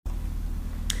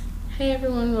Hey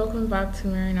everyone, welcome back to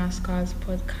Marina Scar's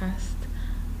podcast.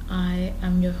 I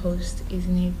am your host,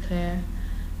 Isn't Claire,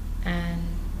 and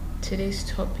today's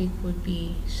topic would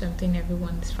be something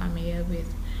everyone's familiar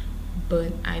with,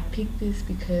 but I picked this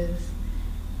because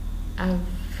I've,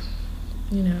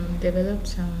 developed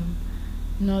some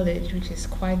knowledge which is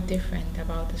quite different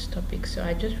about this topic. So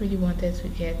I just really wanted to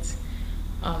get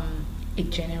a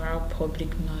general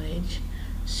public knowledge.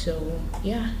 So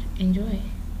yeah, enjoy.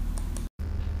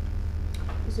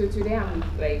 So today I'm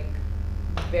with like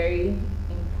very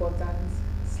important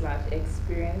slash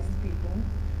experienced people.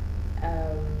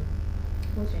 Um,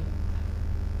 what's your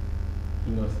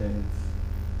Innocent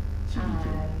Chibike.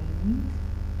 name?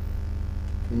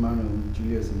 Emmanuel,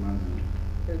 Julius Emmanuel.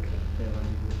 Okay. Yeah,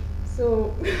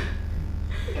 So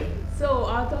so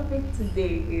our topic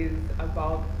today is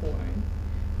about porn.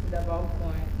 It's about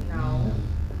porn. Now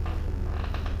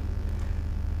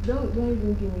don't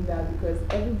even give me that because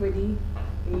everybody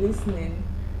listening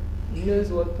knows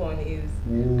what porn is.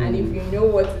 And if you know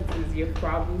what it is, you've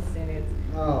probably seen it.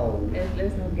 Oh.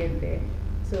 Let's not get there.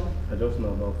 So I just know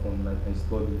about porn, like I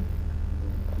study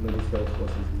medical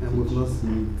courses. And we've not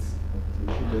seen it.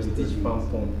 We teach farm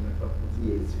porn in my faculty.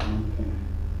 Yes, farm porn.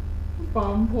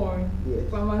 farm porn. Yes.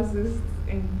 Pharmacists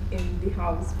in the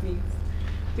house,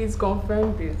 please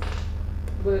confirm this.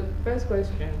 But first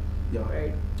question, Yeah.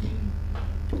 right?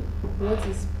 What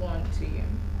is porn to you?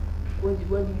 What do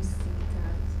you see it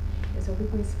as? And some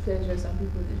people it's pleasure, some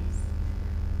people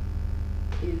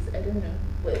it's I don't know.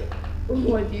 But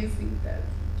what do you see it as?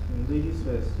 Ladies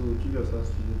first, so Julius has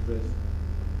to do first.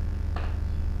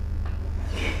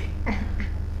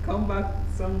 Come back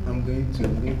some.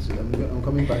 I'm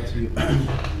coming back to you.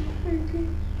 Okay.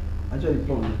 Actually,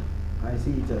 porn, I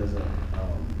see it as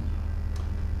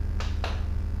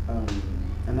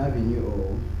an avenue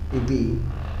or a way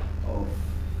of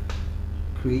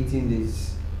creating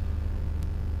this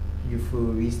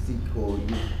euphoristic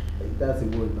that's a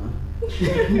word now.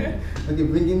 Okay,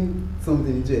 bringing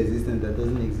something into existence that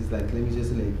doesn't exist, like let me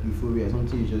just say like euphoria,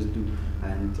 something you just do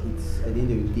and it's at the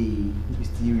end of the day you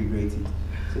still regret it.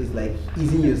 So it's like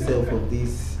easing yourself of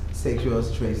this sexual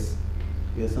stress.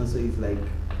 So it's like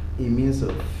a means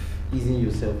of easing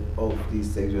yourself of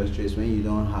this sexual stress when you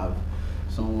don't have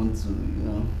someone to, so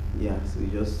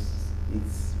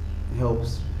it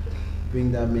helps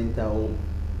bring that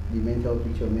the mental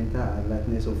picture, mental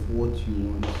alertness of what you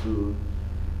want. So,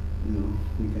 you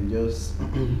can just,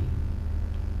 am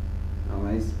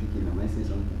I speaking? Am I saying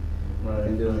something? My,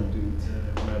 can just do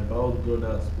it. My bald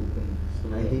brother has spoken.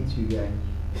 So, I hate you, guy.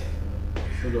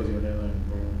 So does your hairline,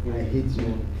 bro. I hate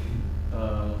you.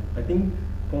 I think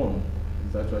porn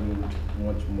is actually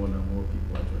much more than what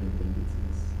people actually think it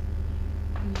is.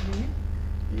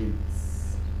 Mm-hmm. It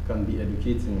can be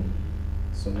educating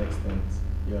to some extent,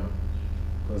 yeah.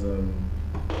 Because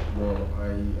well,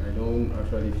 I don't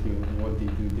actually feel what they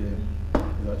do there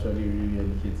is actually really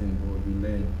educating, but you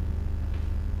learn.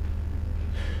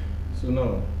 So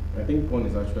now, I think porn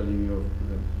is actually a way of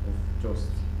just,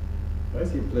 I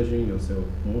say pleasuring yourself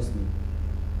mostly.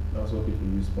 That's what people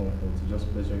use porn for, to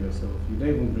just pleasure yourself. You don't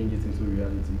even bring it into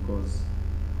reality because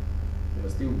you're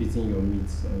still beating your meat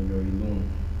and you're alone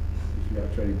if you're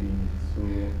actually doing it. So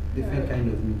Different kind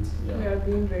of meat. We yeah. are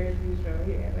being very visual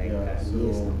here, like Yeah, that.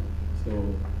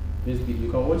 so basically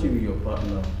you can watch it with your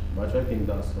partner, but I actually think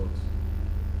that sucks.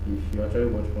 If you actually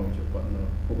watch porn with your partner,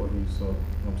 both of you suck.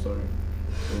 I'm sorry.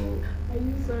 So Are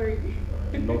you sorry?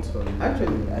 not sorry.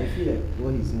 Actually, I feel like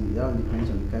what he's saying, that depends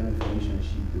on the kind of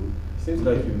relationship though. Seems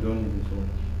like you've done it before.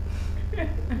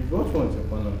 If you watch porn with your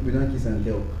partner, We don't kiss and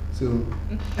tell. So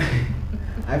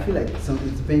I feel like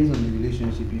it depends on the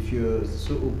relationship. If you're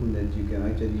so open that you can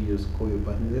actually just call your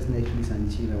partner, let's Netflix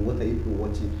and chill, and what are you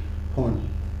watching? Porn.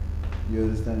 You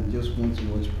understand? Just want to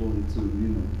watch porn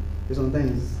to, Because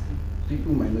sometimes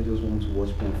people might not just want to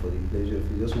watch porn for the pleasure,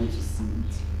 if you just want to see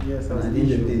it. yes, And as at they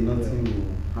the end of the should, day, nothing yeah.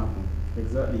 will happen.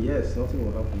 Exactly, yes, nothing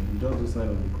will happen. You just do sign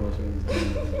of the cross when it's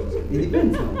done. It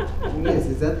depends now. Yes,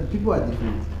 exactly. People are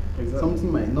different.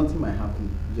 Exactly. Nothing might happen.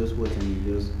 You just watch and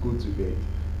you just go to bed.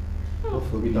 God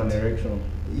With forbid. an erection.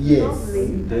 Yes. Lovely.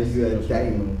 Then you are Just,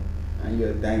 dying. And you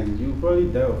are dying. You probably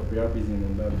die of priapism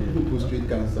on that day. Prostate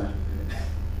cancer.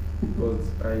 But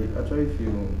I actually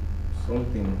feel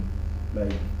something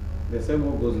like they said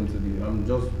what goes into the. I'm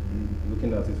just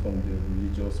looking at it from the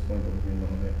religious point of view now.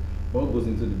 Like, what goes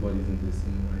into the body isn't the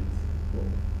sin, right?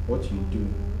 But what you do,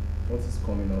 what is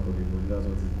coming out of the body, that's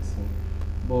what is the sin.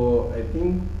 But I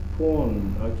think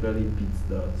porn actually beats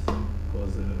that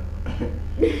because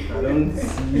I don't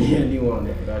see anyone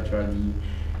that actually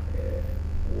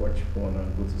watch porn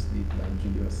and go to sleep like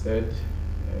Julius said.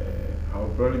 I'll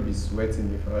probably be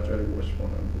sweating if I actually watch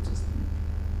porn and go to sleep.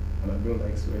 And I don't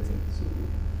like sweating, so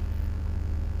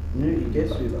It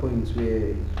gets to a point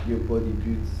where your body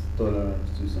builds tolerance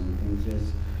to some things.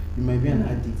 Yes, you might be an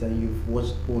addict and you've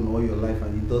watched porn all your life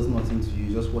and it does nothing to you.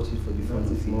 You just watch it for the fun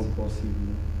that of is it. not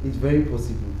possible. It's very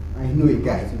possible. I know a It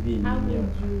guy. has to be a How would you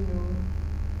maniac. know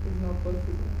it's not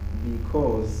possible?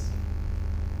 Because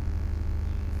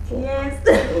Yes.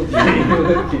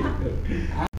 okay.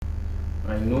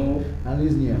 I know I know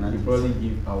it's new and you addict. probably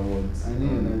give awards. I know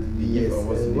you're not. They give Yes,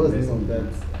 awards to the what's the best name of media.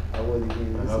 that award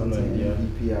again? I have no Something idea.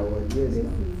 MVP award. Yes. This now.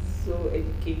 is so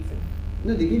educating.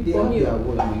 No, they For have you. the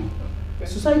award. I mean,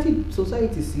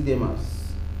 society see them as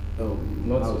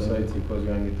Not how- society, because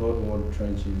you're in the third world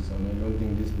trenches, and I don't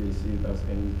think this place see it as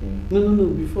anything. No.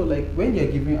 Before, like when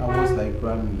they're giving awards like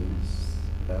Grammys,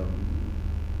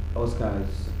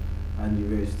 Oscars, and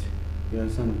the rest, you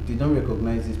understand? They don't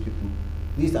recognize these people.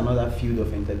 This is another field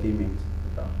of entertainment.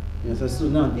 You understand? So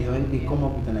now they come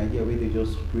up with an idea where they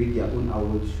just create their own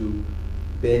award show,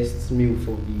 best meal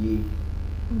for the year.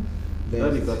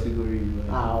 That's the category.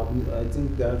 I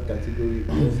think that category.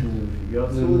 You are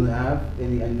so. No, I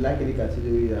like any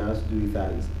category that has to do with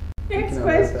eyes. Next Thinking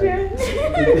about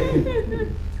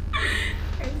question.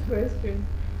 Next question.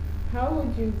 How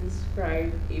would you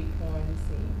describe a porn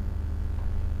scene?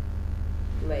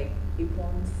 Like a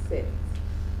porn set?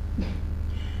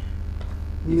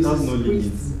 It has Mrs. no Christie.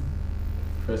 limits.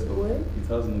 First of all, What? it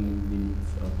has no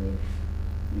limits at all.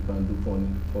 You can do porn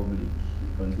in public. You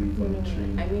can do it on a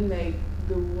train. I mean like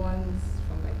the ones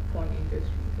from like porn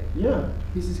industry. Like, Yeah.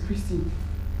 Mrs. Christie,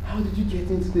 how did you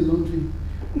get into the laundry?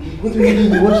 What were you doing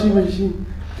in the washing machine?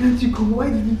 Can't you come? Why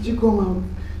didn't you come out?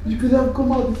 You could have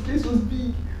come out. This place was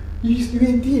big. You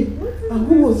were there. And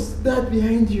who was that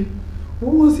behind you?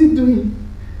 What was he doing?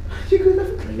 You could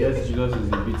have. I guess Jesus is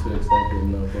a bit too excited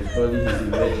now, because probably he's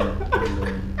a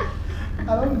legend.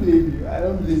 I don't blame you. I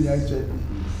don't blame you actually.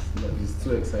 He's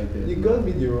too excited. You got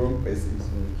me the wrong person.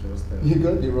 So just You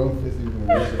got the wrong person.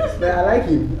 But I like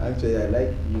him. Actually, I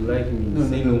like. you like me. No,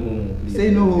 Say no, no no. homo. Please.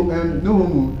 Say no, no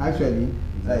homo. Actually,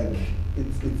 Exactly. like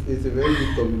it's a very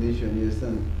good combination. You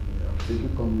understand? Yeah. It's a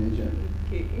good combination.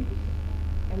 okay.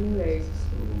 I mean like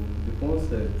So the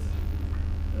concept,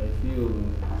 I feel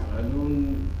I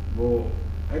don't. Well,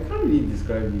 I can't really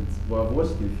describe it, but I've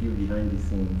watched a few behind the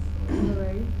scenes.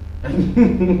 alright.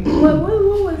 it's What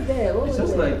was there? What was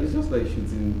just there? like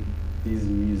shooting these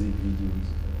music videos.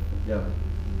 Yeah,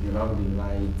 you have the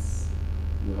lights,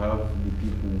 you have the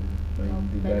people,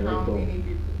 like the Like how director. many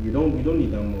people? You don't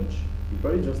need that much. You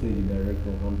probably just need the director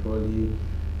and probably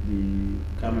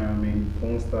the Cameraman,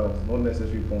 porn stars, not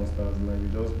necessarily porn stars. Like you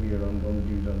just be a random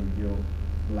dude and a girl.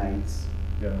 lights.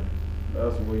 Yeah,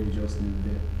 that's what you just need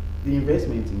there. The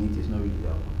investment in it is not really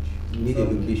that much. You need a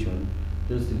Exactly. location,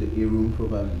 just a room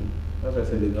probably. That's why I A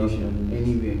said it has no location limits.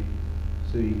 anywhere.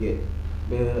 So you get.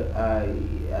 But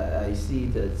I see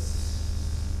it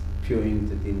as pure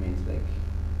entertainment, like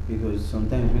because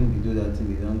sometimes when they do that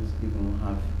thing, they don't even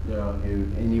have Yeah.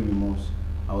 any remorse.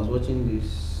 I was watching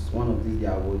one of these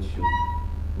their award show,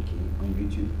 okay, on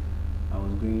YouTube. I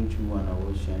was going through one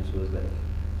award show and she was like,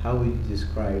 "How would you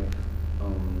describe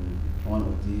one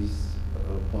of these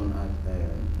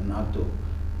an actor,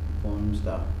 porn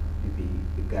star, maybe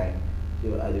a guy?" They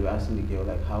were asking the girl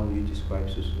like, "How would you describe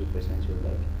so person?" She was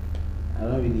like, "I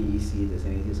don't really see it as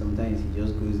anything. Sometimes he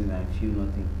just goes in and I feel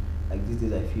nothing. Like these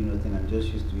days I feel nothing. I'm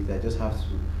just used to it. I just have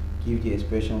to give the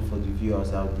expression for the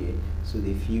viewers out there so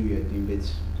they feel we are doing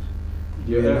better."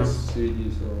 Your Yeah, ex no. said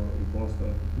this or a porn star?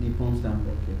 The porn star,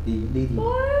 Okay. the lady.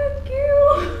 Fuck you!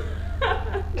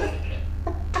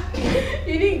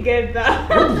 You didn't get that.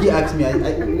 What did he ask me?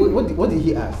 What did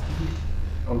he ask?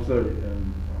 I'm sorry.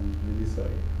 I'm really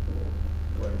sorry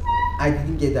for what I said. I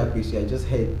didn't get that question. I just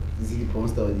heard, is it the porn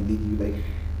star or the lady? Like, You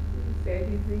said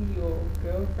is it your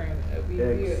girlfriend or is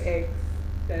it your ex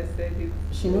that said it?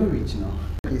 she not rich now.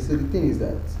 Okay, so the thing is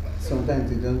that sometimes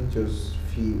they don't just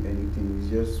feel anything. It's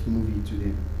just movie to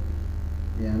them.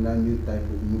 They are that new type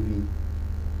of movie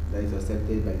that is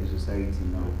accepted by the society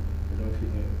now. I don't feel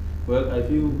it. Well, I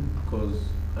feel because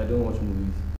I don't watch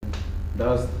movies.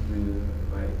 That's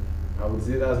I would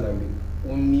say that's like the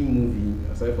only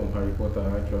movie aside from Harry Potter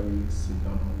I actually sit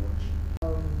down and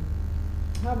watch.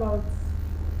 How about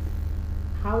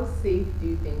how safe do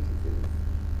you think it is?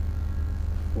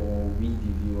 For we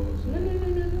the viewers.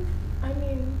 No. I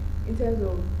mean, in terms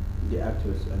of The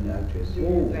actors and the actress.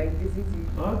 like the city.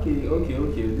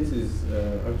 Okay. This is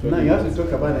actually. Now you have to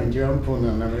talk about Nigerian porn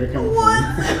and American porn.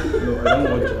 No,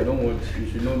 I don't watch. You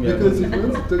should know me. Because I if don't you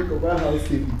want to talk about how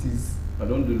safe it is, I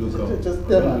don't do local. Just I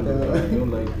tell don't do her. local. I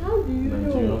don't like How do you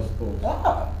Nigerian know?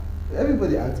 stuff.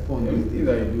 Everybody acts porn these Everything days.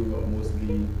 that I do are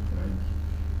mostly like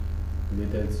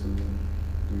related to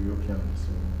the Europeans,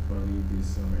 so probably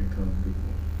these American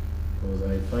people. Because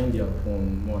I find their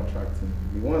porn more attractive.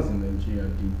 The ones in Nigeria,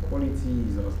 the quality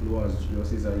is as low as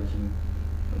Josie's IQ,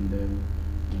 and then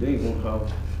they don't even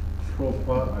have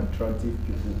proper attractive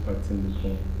people acting the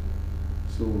porn.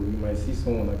 So you might see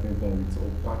someone acting porn with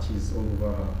all patches all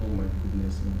over her. Oh my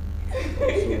goodness me. So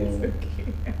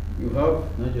Okay. you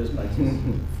have Not just patches,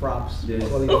 fraps. Yes. They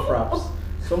call it fraps.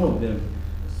 some of them,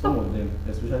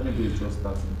 especially those just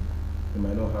starting, they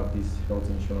might not have this health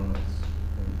insurance.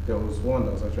 There was one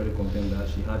that was actually complaining that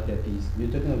she had herpes. You're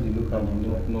talking of the local And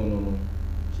one, right? no.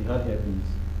 She had herpes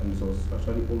and it was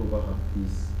actually all over her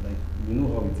face. Like, you know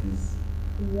how it is.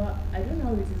 What? I don't know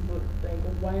how it is, but like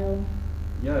while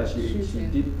Yeah, she Shooting.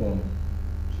 did porn.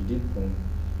 She did porn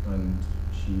and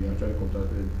she actually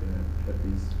contracted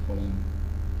herpes from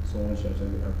someone she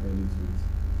actually acted it with.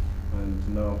 And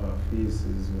now her face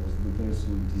was looking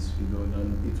so disfigured,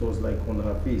 and it was like on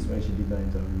her face when she did that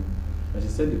interview. And she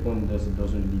said the porn industry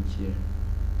doesn't really care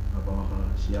about her.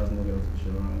 She has no health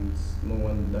insurance, no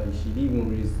one that she didn't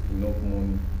even raise enough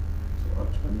money to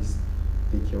actually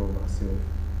take care of herself.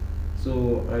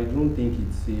 So I don't think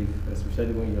it's safe,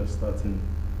 especially when you're starting.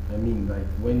 I mean, like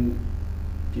when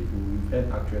people, we've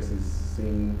heard actresses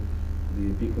saying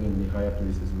the people in the higher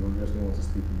places will obviously want to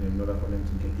sleep with them in order for them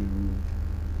to get a role.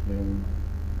 Then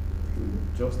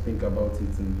just think about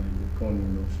it in like the porn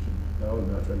industry. That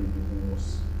would actually be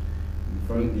worse. You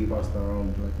probably be passed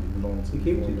around like a blunt. You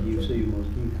came to before give, you're so you must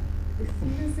give.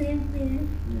 it's the same thing.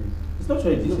 Yes. It's not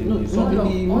really the same No, thing. it's Some not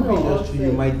in people- the on movie or industry, you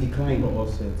offset. might decline. Not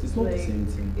offset. It's not the Like, same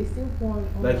thing. It's still porn.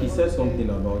 on Like he or said offset. something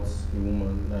about a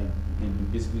woman, like they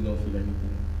basically don't feel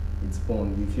anything. It's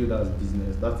porn. You feel that's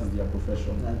business. That is their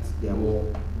profession. That's their Or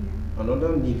work. another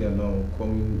nigga now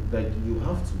coming, like you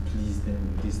have to please them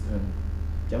this time.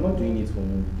 They're not doing it for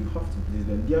money. You have to please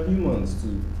them. They are humans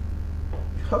too.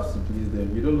 You have to please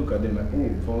them. You don't look at them like,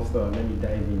 oh, porn star, let me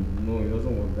dive in. No, it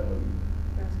doesn't work that way.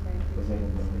 That's quite It doesn't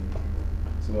work that way.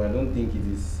 So I don't think it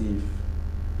is safe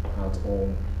at all.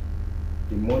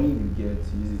 The money you get,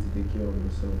 use it to take care of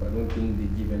yourself. I don't think they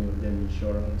give any of them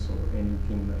insurance or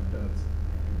anything like that.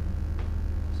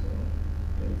 So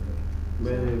there you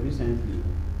go. Well, recently,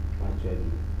 actually,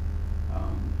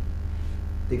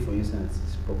 take for instance,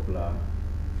 this popular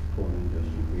porn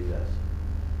industry creators.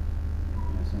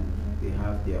 They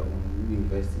have their own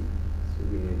university. So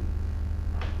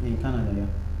they in Canada,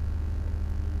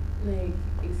 yeah, like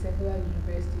a secular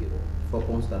university or for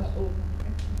porn stars. oh,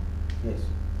 okay. Yes.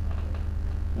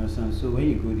 You understand? So when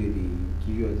you go there, they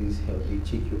give you all this help, they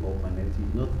check you up and everything.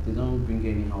 Not, they don't bring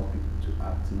anyhow people to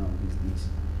act now these days.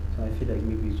 So I feel like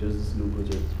maybe it's just this low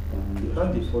budget. You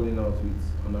had the falling out with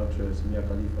an actress, Mia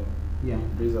Khalifa. Yeah.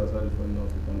 Brazers had the falling out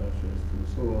with an actress too.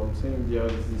 So I'm saying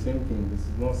it's the same thing. This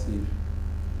is not safe.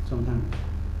 Sometimes.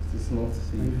 This is not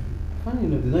safe. Funny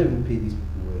enough, they don't even pay these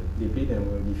people well. They pay them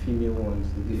well. The female ones,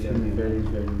 they pay them female very, ones.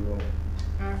 very well.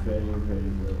 Very,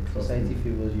 very well. Trust Society me.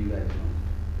 favors you guys now.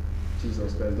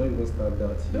 Jesus Christ, don't even start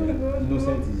that Don't here. go-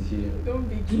 Innocent don't- is here. Don't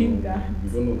begin So, that. You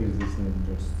don't know who's listening,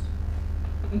 just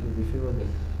They favor them,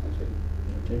 actually.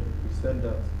 okay. You said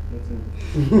that.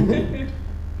 Nothing.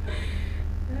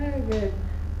 Very good.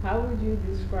 How would you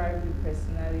describe the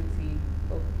personality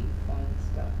of a porn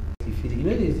star? You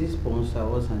know, there's this porn star,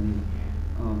 what's her name?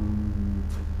 I can't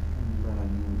remember her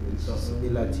name. It's a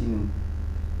Latino.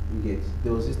 You get.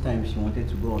 There was this time she wanted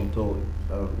to go on tour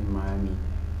in Miami,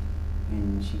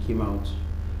 and she came out,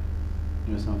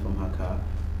 you know, some from her car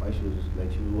while she was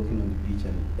walking on the beach,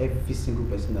 and every single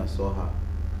person that saw her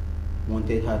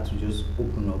wanted her to just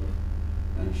open up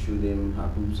and show them her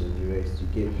boobs and the rest. You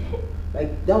get.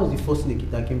 Like that was the first thing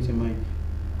that came to mind.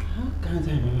 How can't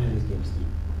I remember this girl's name?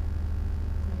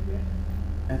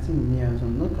 I think Mia,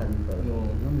 not Khalifa. No.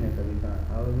 Not Mia Khalifa.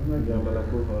 I remember. Yeah,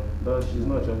 Balakova. That she's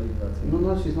not actually Latin.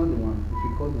 No, she's not the one. If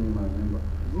you call the name, I remember.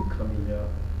 Is it Camilla?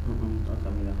 Not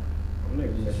Camila. I'm not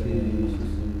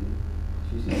even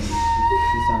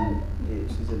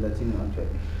She's a Latino actually.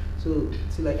 So,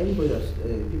 see, like anybody that's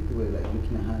people were like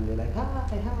looking at her and they're like, hi,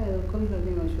 I'm calling her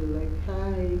name, and she was like,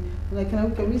 hi. I'm like,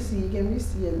 can we see? And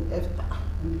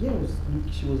the girl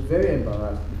she was very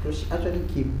embarrassed because she actually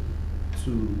came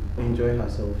to enjoy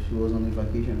herself. She was on a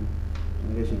vacation.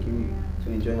 And then she came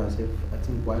to enjoy herself, I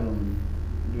think, while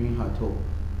doing her tour.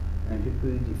 And people,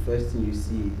 the first thing you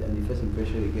see and the first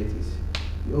impression you get is,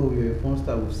 oh, you're a porn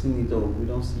star, we've seen it all, we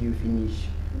don't see you finish,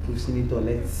 we've seen it all,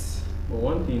 let's... But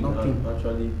one thing Nothing.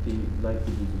 actually they like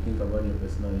people to think about your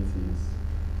personality is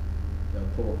they're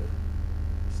tough.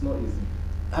 it's not easy.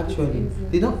 Actually,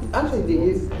 they don't.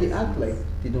 Actually, they act like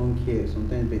they don't care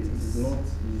sometimes, but It's not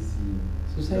easy.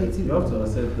 society. You have to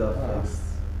accept that Ah. first.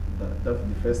 That's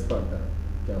the first fact that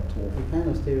they are tough. The kind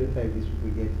of stereotype these people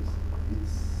get is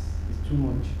it's too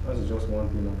much. That's just one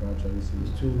thing I can actually say.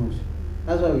 It's too much.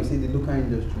 That's why we say the local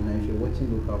industry now. If you're watching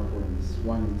local porn, it's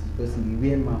one because they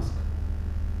wear mask.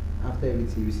 After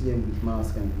everything, you see them with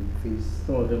mask and with face.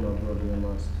 Some of them abroad wear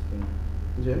masks.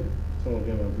 Yeah. Some of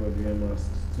them abroad wear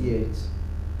masks. Yet,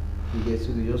 you get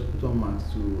so they just put on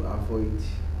masks to avoid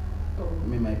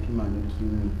may my pima no kill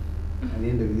me. At the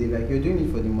end of the day, like you're doing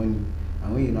it for the money,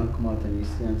 and when you now come out and you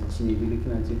see Auntie Chine be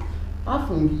looking at you,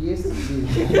 from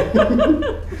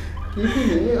yesterday.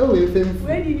 Oh,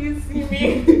 Where did you see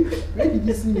me? Where did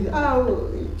you see me?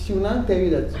 She will now tell you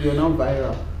that you're now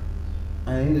viral.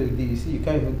 And at the end of the day, you see, you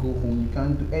can't even go home, you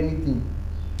can't do anything.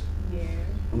 Yeah.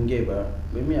 Okay, but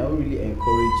me, I will really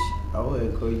encourage you, but what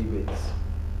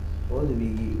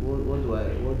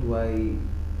do I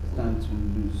stand to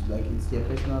lose? Like, it's your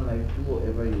personal life, do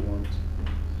whatever you want.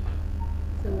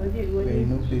 So We're in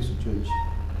no place to judge.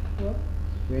 What?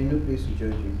 We're in no place to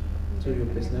judge you. So your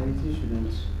personality shouldn't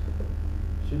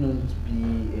be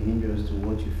a hindrance to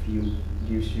what you feel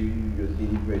gives you your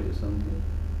daily bread or something.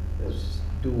 Just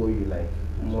do what you like.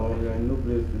 No, we are in no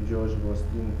place to judge, but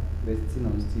still,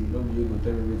 I'm still. nobody will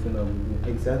tell me everything I will do.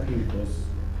 Exactly. Because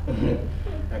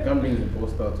I can't bring a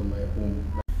poster to my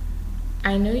home.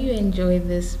 I know you enjoy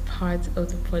this part of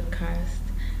the podcast,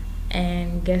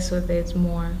 and guess what? There's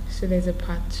more. So there's a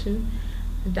part 2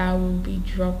 that will be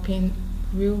dropping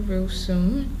real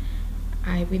soon.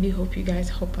 I really hope you guys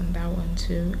hop on that one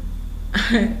too.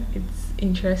 It's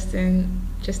interesting,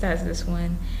 just as this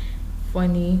one,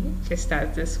 funny, just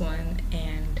as this one,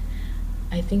 and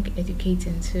I think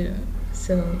educating too.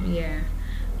 So yeah,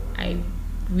 I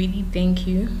really thank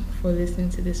you for listening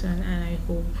to this one, and I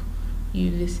hope you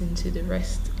listen to the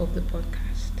rest of the podcast.